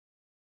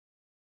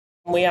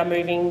We are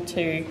moving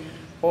to,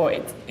 or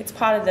it's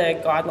part of the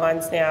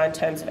guidelines now in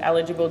terms of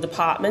eligible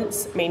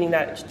departments, meaning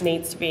that it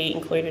needs to be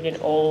included in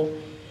all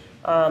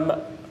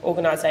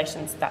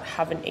organisations that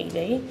have an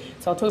ED.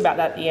 So I'll talk about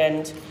that at the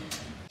end.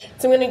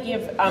 So I'm going to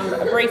give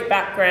a brief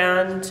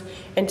background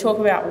and talk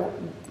about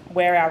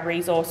where our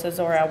resources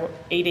or our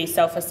ED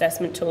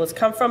self-assessment tool has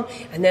come from,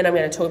 and then I'm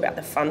going to talk about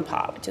the fun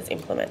part, which is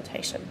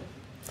implementation.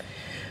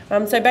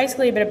 So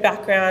basically a bit of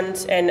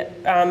background, and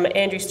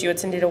Andrew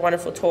Stewartson did a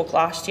wonderful talk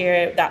last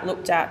year that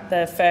looked at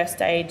the first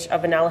stage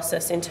of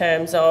analysis in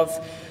terms of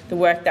the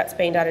work that's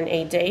been done in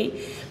ED.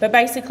 But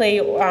basically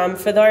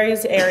for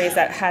those areas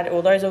that had,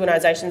 or those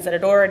organisations that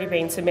had already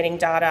been submitting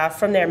data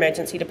from their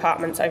emergency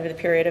departments over the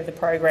period of the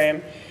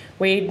program,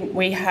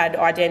 we had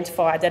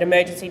identified that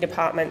emergency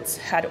departments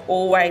had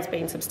always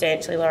been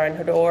substantially low and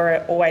had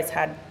always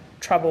had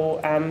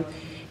trouble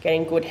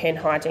getting good hand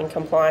hygiene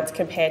compliance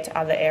compared to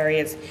other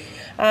areas.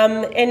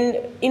 And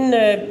in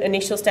the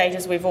initial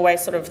stages, we've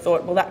always sort of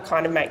thought, well, that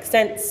kind of makes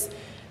sense.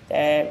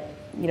 They're,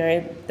 you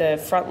know,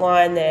 the front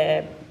line,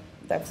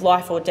 they've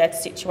life or death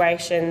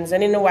situations,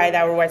 and in a way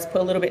they were always put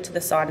a little bit to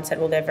the side and said,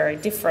 well, they're very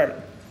different.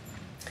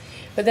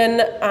 But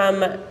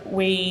then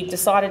we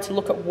decided to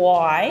look at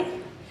why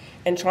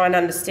and try and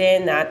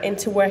understand that, and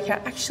to work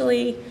out,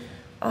 actually,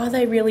 are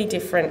they really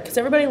different? Because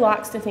everybody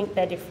likes to think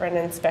they're different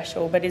and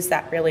special, but is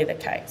that really the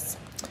case?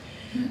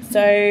 So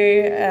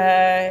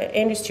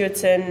Andrew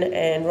Stewartson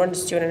and Rhonda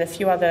Stewart and a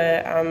few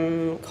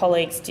other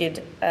colleagues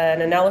did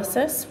an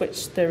analysis,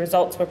 which the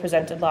results were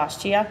presented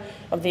last year,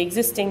 of the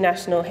existing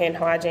national hand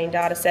hygiene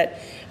data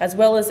set, as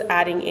well as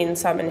adding in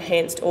some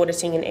enhanced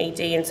auditing in ED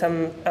and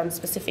some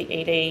specific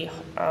ED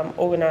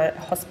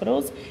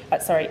hospitals,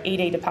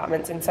 ED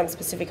departments in some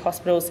specific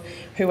hospitals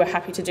who were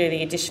happy to do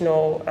the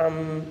additional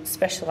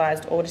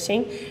specialised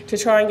auditing to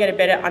try and get a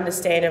better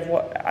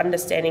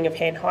understanding of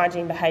hand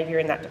hygiene behaviour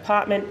in that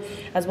department,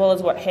 as well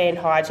as what hand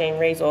hygiene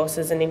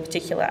resources and in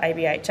particular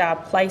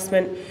ABHR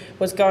placement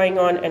was going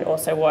on, and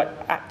also what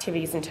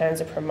activities in terms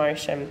of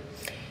promotion.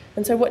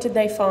 And so what did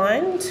they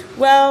find?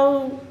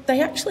 Well, they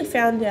actually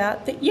found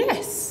out that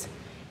yes,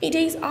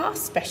 EDs are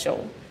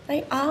special,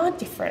 they are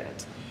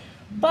different,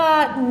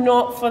 but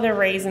not for the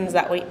reasons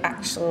that we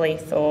actually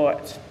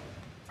thought.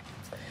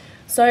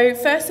 So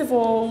first of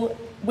all,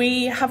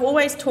 we have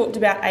always talked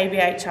about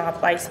ABHR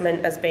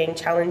placement as being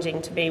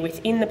challenging to be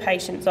within the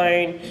patient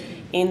zone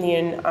in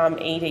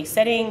the ED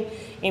setting,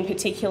 in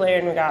particular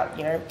in regard,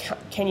 you know,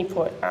 can you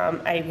put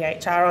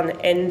ABHR on the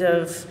end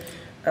of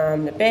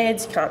the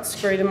beds, you can't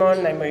screw them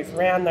on, they move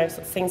around, those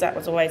sorts of things. That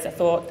was always a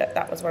thought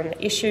that was one of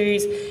the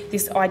issues.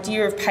 This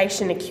idea of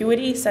patient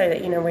acuity, so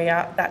that, you know,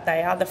 that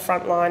they are the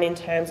front line in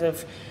terms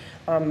of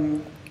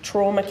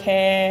trauma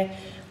care,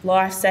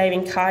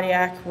 life-saving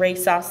cardiac,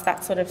 resus,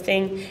 that sort of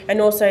thing, and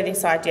also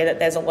this idea that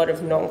there's a lot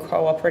of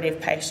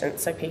non-cooperative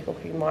patients, so people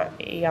who might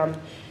be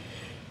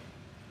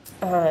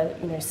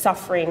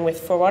suffering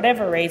with, for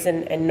whatever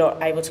reason, and not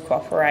able to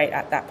cooperate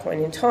at that point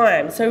in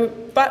time.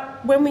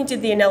 But when we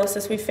did the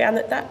analysis, we found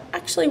that that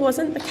actually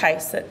wasn't the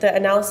case, that the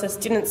analysis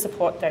didn't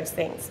support those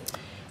things.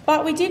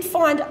 But we did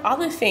find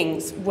other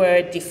things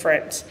were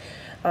different.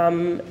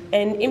 And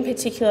in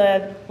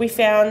particular, we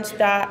found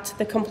that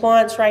the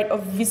compliance rate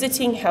of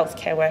visiting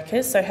healthcare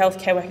workers, so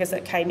healthcare workers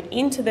that came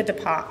into the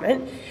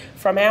department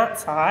from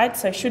outside,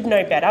 so should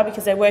know better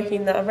because they're working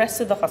in the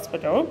rest of the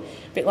hospital,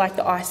 a bit like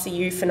the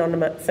ICU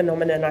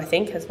phenomenon, I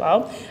think, as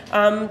well,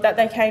 that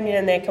they came in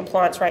and their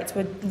compliance rates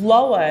were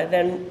lower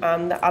than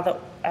the other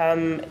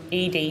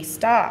ED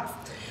staff.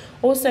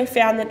 Also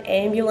found that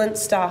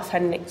ambulance staff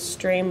had an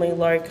extremely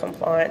low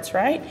compliance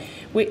rate,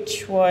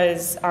 which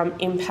was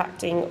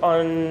impacting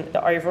on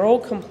the overall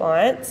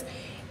compliance,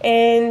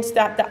 and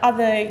that the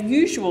other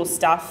usual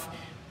stuff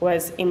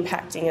was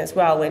impacting as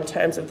well in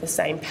terms of the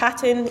same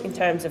pattern, in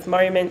terms of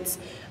moments,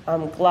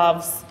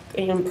 gloves,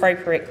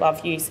 inappropriate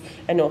glove use,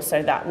 and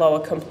also that lower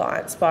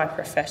compliance by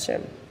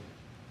profession.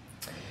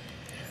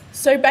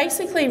 So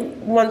basically,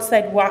 once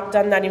they'd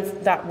done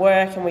that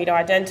work and we'd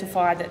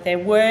identified that there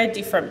were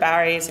different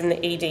barriers in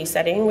the ED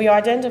setting, we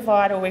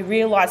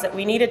realised that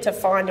we needed to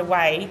find a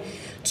way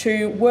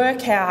to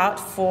work out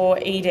for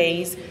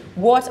EDs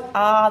what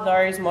are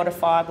those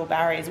modifiable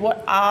barriers,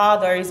 what are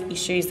those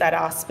issues that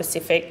are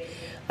specific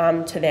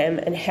to them,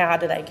 and how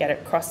do they get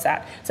across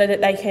that, so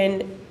that they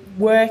can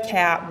work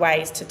out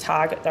ways to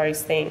target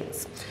those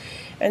things.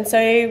 And so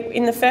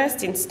in the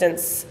first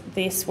instance,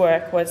 this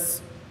work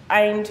was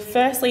aimed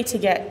firstly to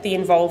get the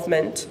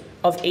involvement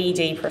of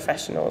ED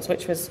professionals,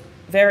 which was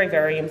very,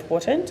 very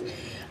important,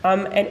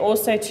 and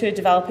also to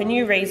develop a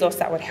new resource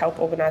that would help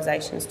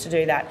organisations to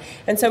do that.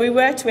 And so we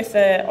worked with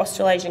the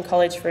Australasian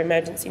College for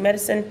Emergency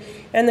Medicine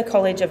and the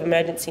College of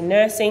Emergency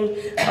Nursing,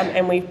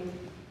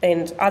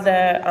 and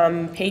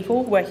other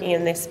people working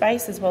in this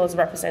space, as well as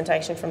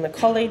representation from the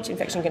college,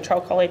 Infection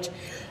Control College,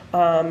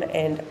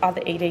 and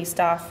other ED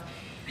staff.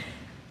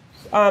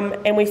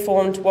 And we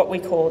formed what we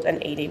called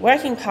an ED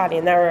working party,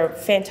 and they were a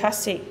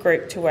fantastic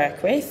group to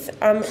work with.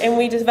 And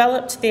we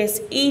developed this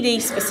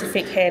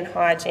ED-specific hand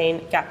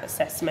hygiene gap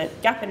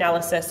assessment, gap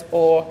analysis,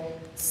 or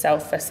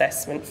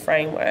self-assessment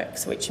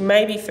frameworks, which you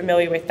may be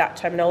familiar with that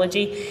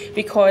terminology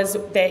because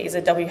there is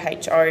a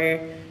WHO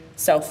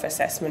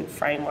self-assessment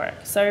framework.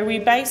 So we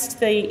based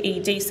the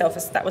ED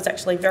self-assessment, that was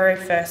actually very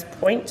first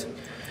point,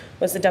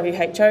 was the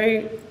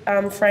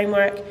WHO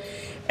framework,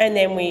 and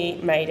then we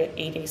made it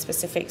ED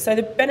specific. So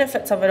the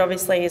benefits of it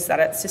obviously is that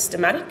it's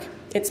systematic.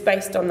 It's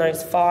based on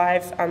those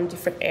 5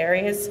 different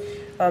areas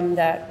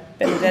that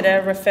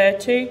Benedetta referred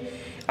to.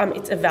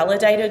 It's a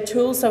validated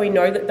tool, so we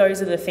know that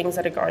those are the things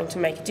that are going to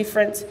make a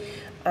difference.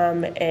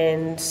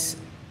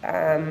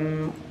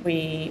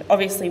 We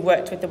obviously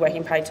worked with the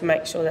working party to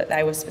make sure that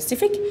they were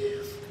specific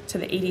to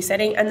the ED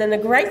setting. And then the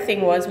great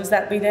thing was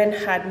that we then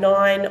had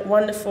 9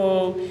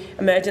 wonderful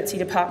emergency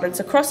departments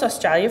across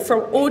Australia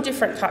from all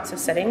different types of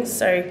settings,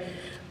 so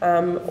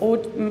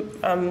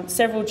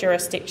several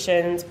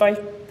jurisdictions, both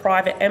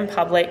private and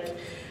public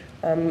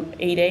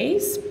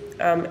EDs,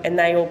 and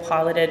they all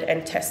piloted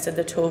and tested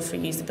the tool for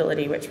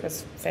usability, which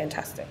was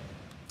fantastic.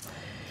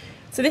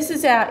 So this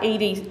is our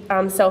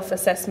ED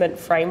self-assessment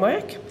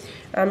framework.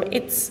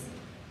 It's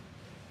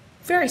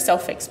very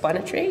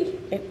self-explanatory.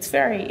 It's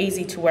very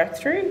easy to work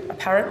through,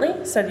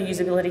 apparently, so the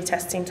usability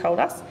testing told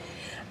us.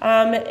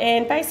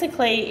 And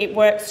basically it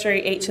works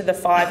through each of the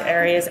 5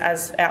 areas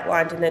as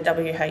outlined in the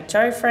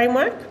WHO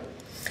framework.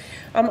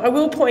 I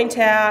will point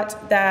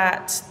out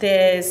that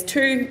there's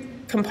 2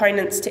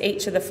 components to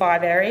each of the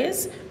 5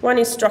 areas. One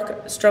is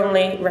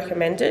strongly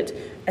recommended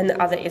and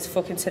the other is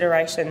for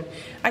consideration.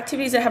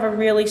 Activities that have a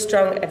really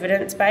strong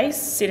evidence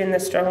base sit in the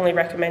strongly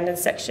recommended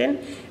section,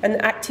 and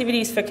the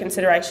activities for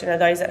consideration are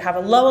those that have a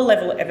lower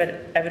level of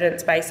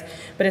evidence base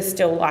but are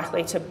still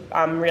likely to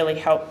really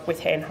help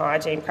with hand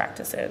hygiene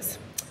practices.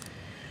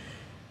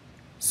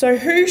 So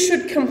who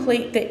should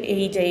complete the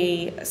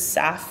ED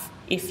SAF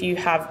if you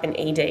have an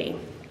ED?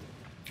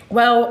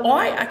 Well,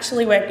 I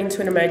actually went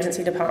into an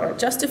emergency department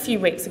just a few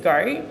weeks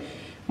ago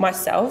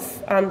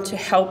myself to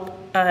help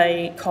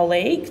a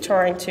colleague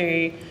trying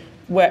to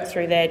work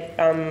through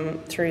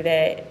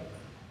their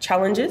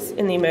challenges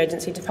in the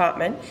emergency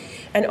department,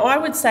 and I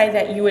would say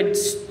that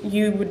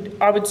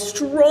I would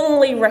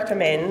strongly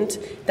recommend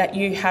that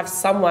you have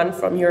someone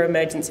from your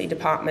emergency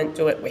department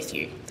do it with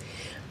you.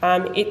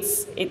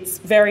 It's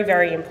very,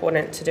 very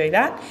important to do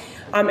that.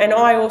 And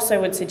I also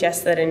would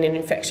suggest that an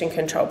infection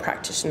control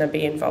practitioner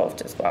be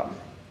involved as well.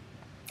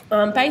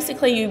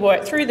 Basically, you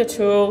work through the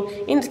tool,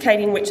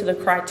 indicating which of the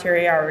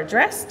criteria are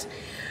addressed.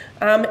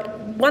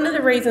 One of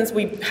the reasons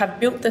we have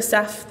built the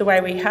SAF the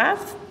way we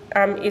have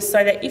is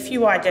so that if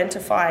you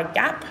identify a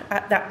gap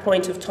at that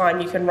point of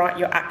time, you can write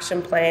your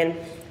action plan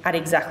at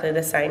exactly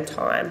the same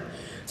time.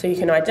 So you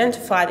can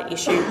identify the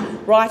issue,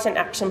 write an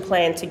action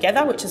plan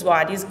together, which is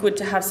why it is good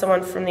to have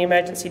someone from the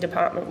emergency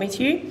department with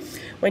you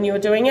when you're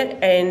doing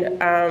it.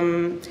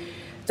 And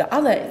the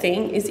other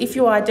thing is if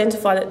you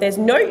identify that there's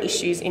no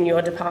issues in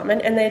your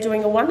department and they're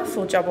doing a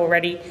wonderful job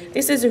already,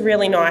 this is a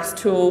really nice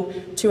tool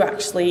to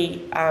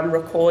actually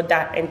record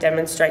that and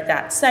demonstrate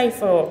that, say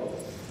for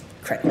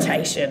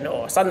accreditation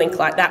or something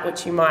like that,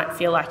 which you might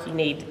feel like you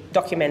need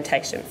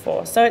documentation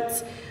for. So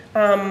it's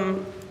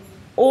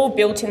all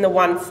built in the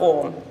one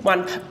form,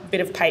 one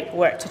bit of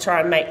paperwork to try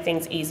and make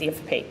things easier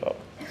for people.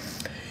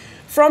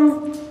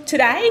 From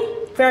today,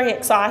 very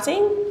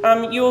exciting,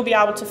 you will be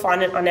able to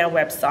find it on our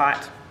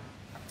website.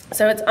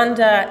 So it's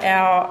under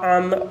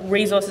our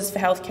Resources for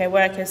Healthcare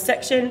Workers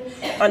section,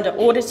 under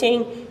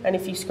Auditing, and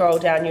if you scroll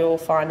down you'll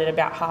find it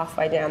about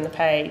halfway down the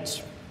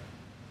page.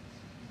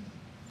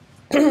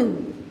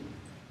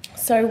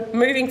 So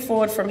moving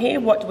forward from here,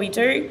 what do we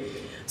do?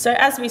 So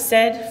as we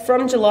said,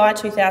 from July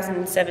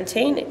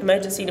 2017,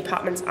 emergency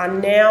departments are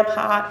now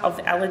part of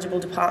the eligible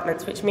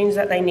departments, which means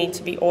that they need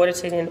to be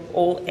audited in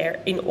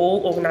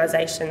all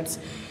organisations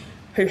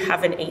who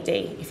have an ED.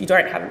 If you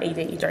don't have an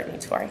ED, you don't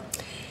need to worry.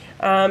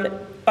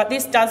 But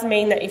this does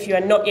mean that if you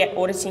are not yet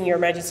auditing your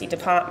emergency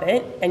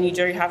department and you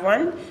do have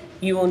one,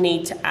 you will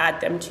need to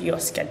add them to your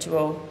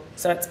schedule.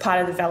 So it's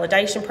part of the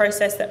validation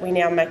process that we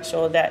now make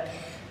sure that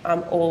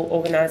all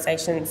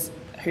organisations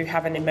who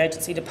have an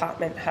emergency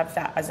department have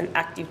that as an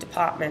active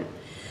department.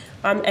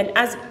 And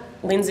as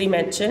Lindsay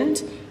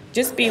mentioned,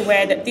 just be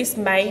aware that this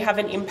may have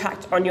an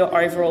impact on your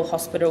overall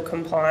hospital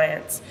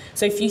compliance.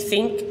 So if you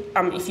think,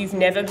 if you've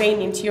never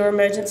been into your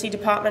emergency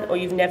department or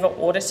you've never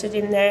audited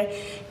in there,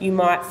 you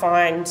might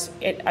find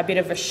it a bit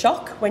of a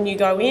shock when you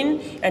go in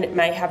and it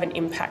may have an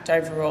impact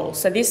overall.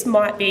 So this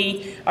might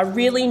be a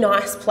really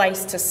nice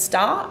place to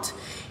start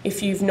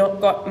if you've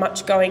not got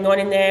much going on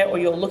in there or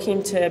you're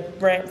looking to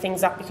ramp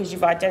things up because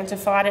you've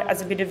identified it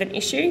as a bit of an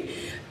issue.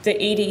 The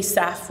ED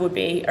SAF would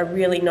be a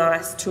really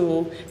nice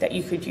tool that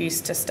you could use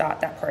to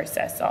start that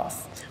process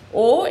off.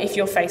 Or if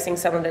you're facing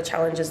some of the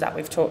challenges that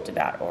we've talked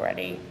about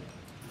already.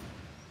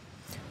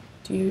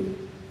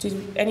 Does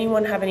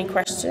anyone have any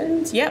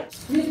questions? Yep.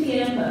 With the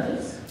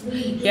members,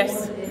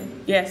 yes.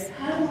 Yes.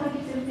 How do I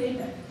get them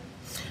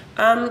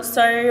feedback?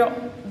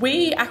 So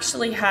we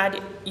actually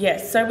had,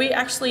 yes, so we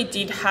actually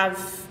did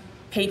have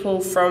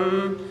people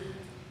from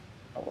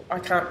I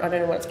don't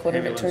know what it's called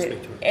in Victoria.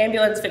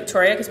 Ambulance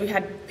Victoria, because we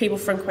had people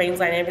from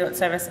Queensland Ambulance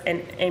Service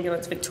and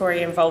Ambulance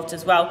Victoria involved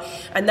as well,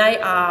 and they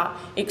are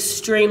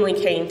extremely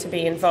keen to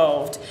be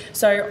involved.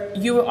 So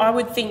I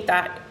would think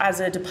that as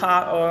a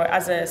department or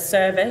as a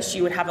service,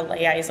 you would have a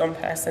liaison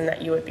person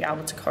that you would be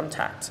able to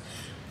contact.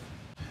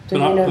 Do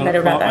you know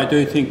better about that?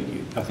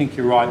 I think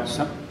you're right.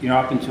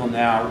 Up until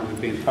now, we've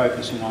been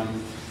focusing on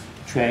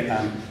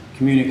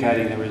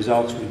communicating the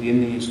results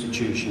within the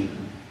institution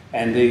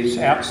and these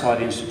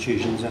outside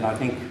institutions, and I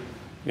think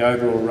the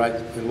overall rate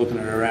we're looking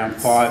at around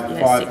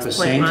 5%.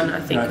 6.1, I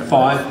think.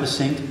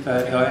 5% for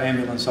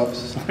ambulance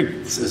officers.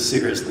 This is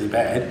seriously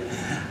bad.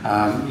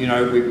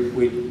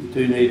 We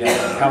do need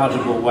a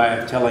palatable way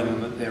of telling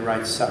them that their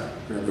rates suck,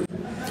 really.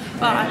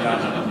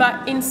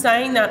 But in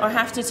saying that, I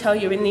have to tell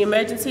you, in the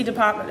emergency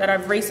department that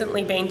I've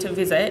recently been to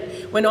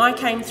visit, when I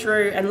came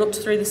through and looked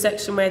through the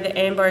section where the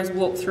ambos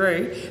walked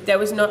through, there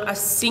was not a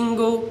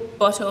single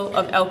bottle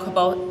of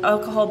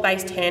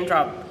alcohol-based hand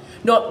rub.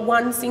 Not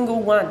one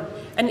single one.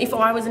 And if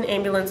I was an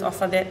ambulance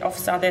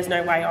officer, there's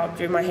no way I would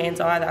do my hands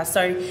either.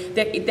 So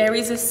there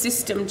is a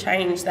system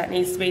change that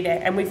needs to be there,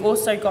 and we've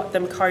also got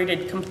them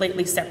coded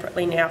completely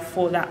separately now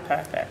for that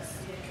purpose.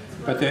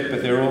 But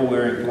they're all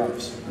wearing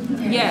gloves.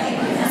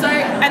 Yeah. So,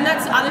 and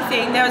that's the other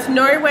thing. There was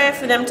nowhere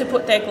for them to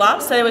put their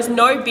gloves. So there was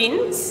no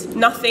bins,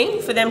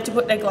 nothing for them to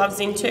put their gloves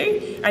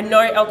into, and no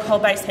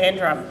alcohol-based hand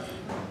rub.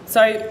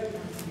 So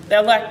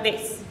they're like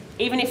this.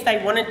 Even if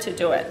they wanted to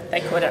do it,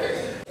 they couldn't.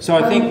 So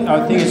I think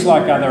it's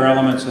like other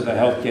elements of the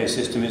healthcare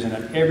system, isn't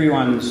it?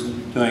 Everyone's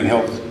doing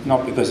health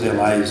not because they're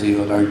lazy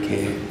or don't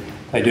care.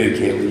 They do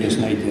care. We just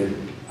need to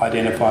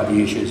identify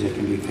the issues that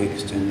can be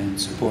fixed and then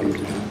support them to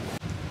do it.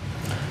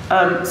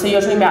 So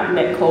you're talking about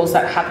met calls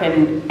that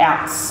happen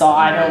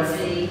outside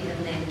of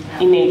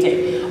in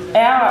ED.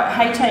 Our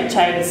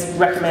HHA's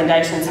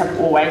recommendations have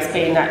always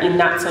been that in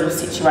that sort of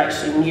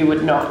situation you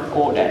would not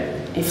audit.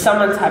 If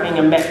someone's having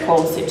a met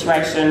call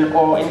situation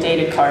or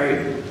indeed a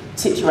code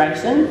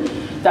situation,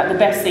 that the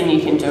best thing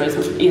you can do is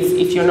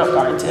if you're not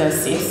going to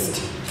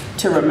assist,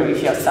 to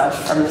remove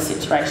yourself from the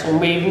situation.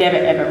 We've never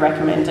ever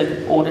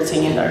recommended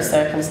auditing in those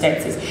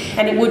circumstances.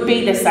 And it would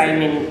be the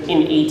same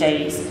in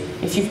EDs.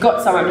 If you've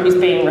got someone who's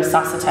being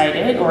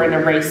resuscitated or in a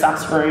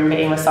resus room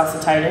being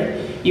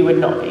resuscitated, you would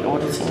not be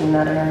auditing in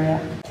that area.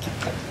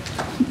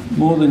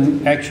 More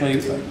than actually,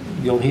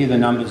 you'll hear the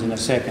numbers in a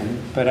second,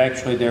 but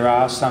actually there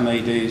are some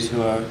EDs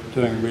who are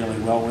doing really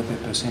well with their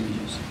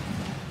percentages.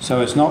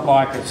 So it's not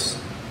like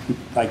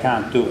they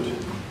can't do it.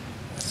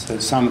 So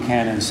some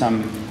can and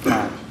some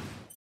can't.